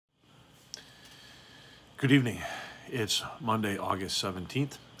Good evening. It's Monday, August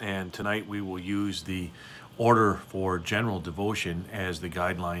 17th, and tonight we will use the order for general devotion as the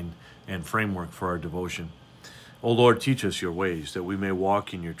guideline and framework for our devotion. O Lord, teach us your ways, that we may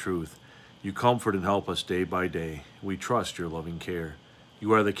walk in your truth. You comfort and help us day by day. We trust your loving care.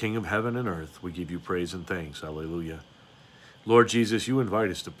 You are the King of heaven and earth. We give you praise and thanks. Alleluia. Lord Jesus, you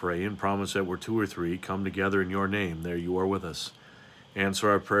invite us to pray and promise that where two or three come together in your name, there you are with us. Answer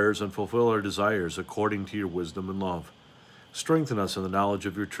our prayers and fulfill our desires according to your wisdom and love. Strengthen us in the knowledge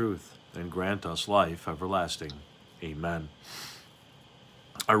of your truth and grant us life everlasting. Amen.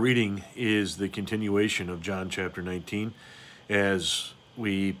 Our reading is the continuation of John chapter 19 as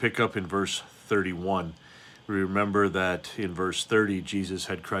we pick up in verse 31. We remember that in verse 30, Jesus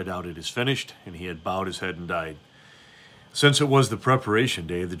had cried out, "It is finished," and he had bowed his head and died. Since it was the preparation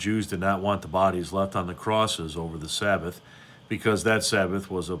day, the Jews did not want the bodies left on the crosses over the Sabbath, because that Sabbath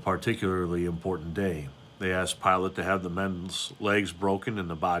was a particularly important day. They asked Pilate to have the men's legs broken and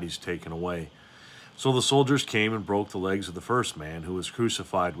the bodies taken away. So the soldiers came and broke the legs of the first man who was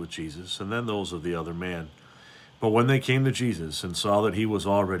crucified with Jesus, and then those of the other man. But when they came to Jesus and saw that he was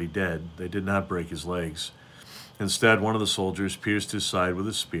already dead, they did not break his legs. Instead, one of the soldiers pierced his side with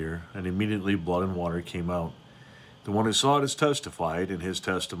a spear, and immediately blood and water came out. The one who saw it has testified, and his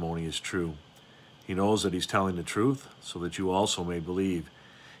testimony is true. He knows that he's telling the truth, so that you also may believe.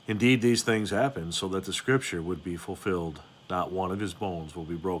 Indeed, these things happened so that the scripture would be fulfilled. Not one of his bones will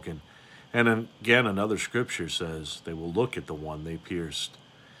be broken. And again, another scripture says, they will look at the one they pierced.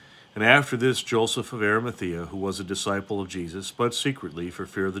 And after this, Joseph of Arimathea, who was a disciple of Jesus, but secretly for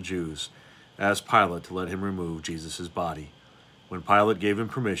fear of the Jews, asked Pilate to let him remove Jesus' body. When Pilate gave him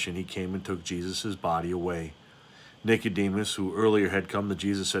permission, he came and took Jesus' body away. Nicodemus, who earlier had come to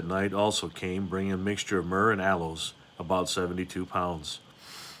Jesus at night, also came, bringing a mixture of myrrh and aloes, about 72 pounds.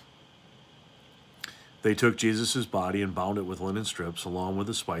 They took Jesus' body and bound it with linen strips, along with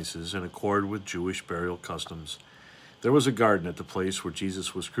the spices, in accord with Jewish burial customs. There was a garden at the place where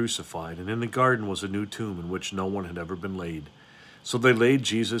Jesus was crucified, and in the garden was a new tomb in which no one had ever been laid. So they laid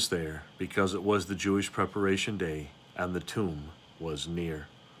Jesus there, because it was the Jewish preparation day, and the tomb was near.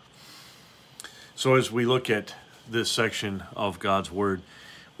 So as we look at this section of God's Word,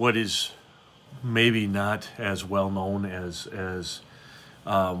 what is maybe not as well known as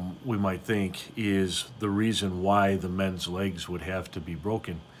we might think is the reason why the men's legs would have to be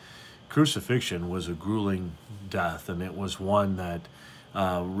broken. Crucifixion was a grueling death, and it was one that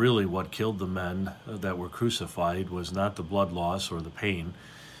really what killed the men that were crucified was not the blood loss or the pain.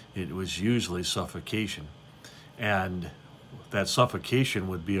 It was usually suffocation. And that suffocation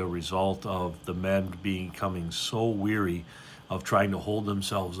would be a result of the men becoming so weary of trying to hold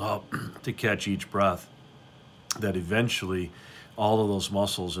themselves up to catch each breath that eventually all of those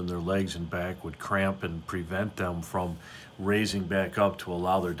muscles in their legs and back would cramp and prevent them from raising back up to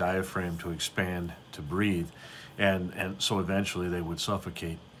allow their diaphragm to expand to breathe. And so eventually they would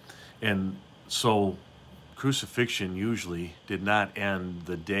suffocate. And so crucifixion usually did not end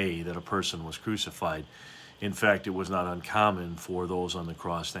the day that a person was crucified. In fact, it was not uncommon for those on the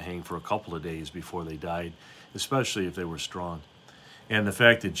cross to hang for a couple of days before they died, especially if they were strong. And the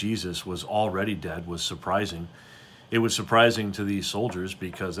fact that Jesus was already dead was surprising. It was surprising to these soldiers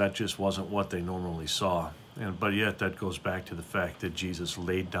because that just wasn't what they normally saw. But yet that goes back to the fact that Jesus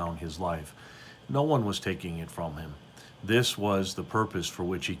laid down his life. No one was taking it from him. This was the purpose for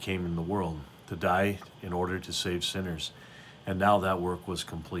which he came in the world, to die in order to save sinners. And now that work was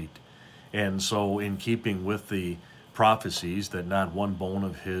complete. And so in keeping with the prophecies that not one bone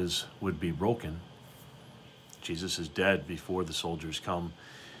of his would be broken, Jesus is dead before the soldiers come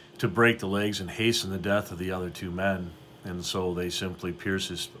to break the legs and hasten the death of the other two men. And so they simply pierce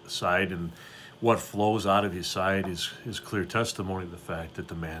his side, and what flows out of his side is clear testimony of the fact that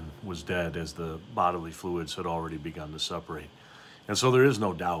the man was dead, as the bodily fluids had already begun to separate. And so there is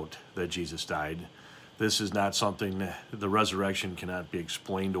no doubt that Jesus died. This is not something that the resurrection cannot be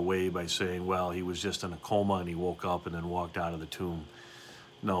explained away by saying, well, he was just in a coma and he woke up and then walked out of the tomb.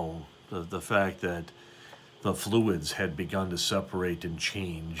 No, the fact that the fluids had begun to separate and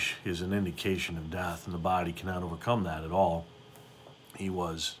change is an indication of death, and the body cannot overcome that at all. He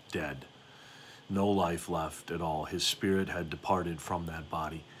was dead. No life left at all. His spirit had departed from that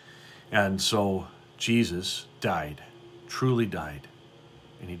body. And so Jesus died, truly died,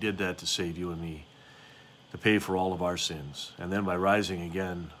 and he did that to save you and me, to pay for all of our sins. And then by rising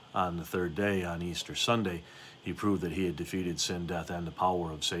again on the third day, on Easter Sunday, he proved that he had defeated sin, death, and the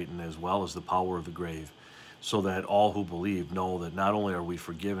power of Satan, as well as the power of the grave, so that all who believe know that not only are we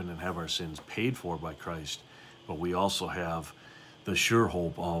forgiven and have our sins paid for by Christ, but we also have the sure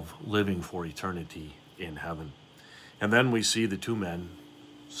hope of living for eternity in heaven. And then we see the two men,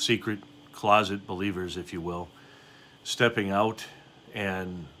 secret closet believers, if you will, stepping out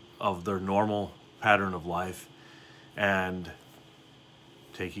and of their normal pattern of life and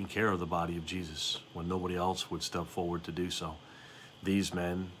taking care of the body of Jesus when nobody else would step forward to do so. These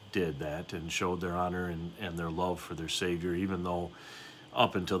men did that and showed their honor and their love for their Savior, even though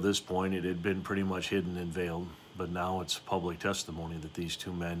up until this point it had been pretty much hidden and veiled. But now it's public testimony that these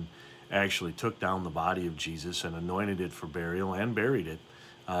two men actually took down the body of Jesus and anointed it for burial and buried it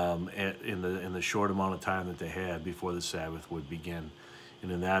in the short amount of time that they had before the Sabbath would begin.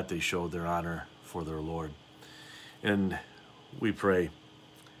 And in that they showed their honor for their Lord. And we pray.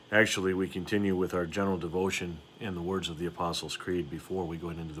 Actually, we continue with our general devotion in the words of the Apostles' Creed before we go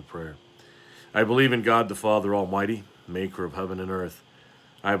into the prayer. I believe in God the Father Almighty, maker of heaven and earth.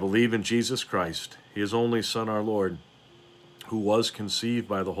 I believe in Jesus Christ, his only Son, our Lord, who was conceived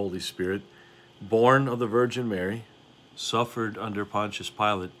by the Holy Spirit, born of the Virgin Mary, suffered under Pontius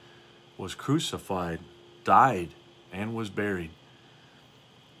Pilate, was crucified, died, and was buried.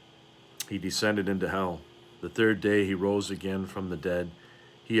 He descended into hell. The third day he rose again from the dead.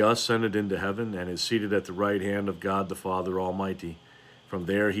 He ascended into heaven and is seated at the right hand of God the Father Almighty. From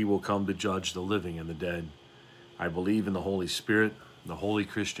there he will come to judge the living and the dead. I believe in the Holy Spirit, the holy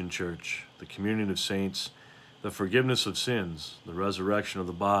Christian Church, the communion of saints, the forgiveness of sins, the resurrection of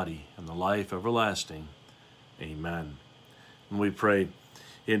the body, and the life everlasting. Amen. And we pray,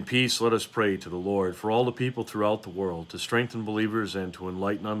 in peace let us pray to the Lord for all the people throughout the world, to strengthen believers and to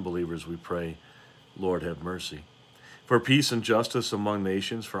enlighten unbelievers, we pray. Lord, have mercy. For peace and justice among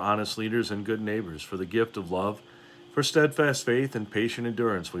nations, for honest leaders and good neighbors, for the gift of love, for steadfast faith and patient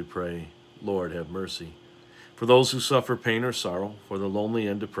endurance, we pray. Lord, have mercy. For those who suffer pain or sorrow, for the lonely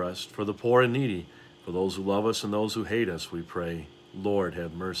and depressed, for the poor and needy, for those who love us and those who hate us, we pray. Lord,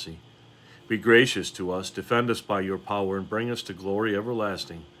 have mercy. Be gracious to us, defend us by your power, and bring us to glory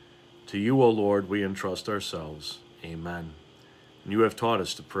everlasting. To you, O Lord, we entrust ourselves. Amen. And you have taught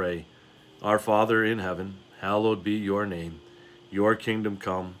us to pray, Our Father in heaven, hallowed be your name. Your kingdom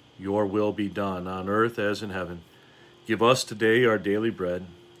come, your will be done, on earth as in heaven. Give us today our daily bread.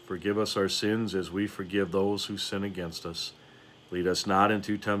 Forgive us our sins as we forgive those who sin against us. Lead us not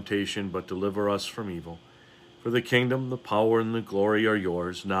into temptation, but deliver us from evil. For the kingdom, the power, and the glory are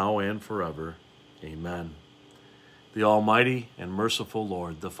yours, now and forever. Amen. The Almighty and merciful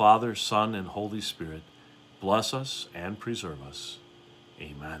Lord, the Father, Son, and Holy Spirit, bless us and preserve us.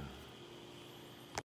 Amen.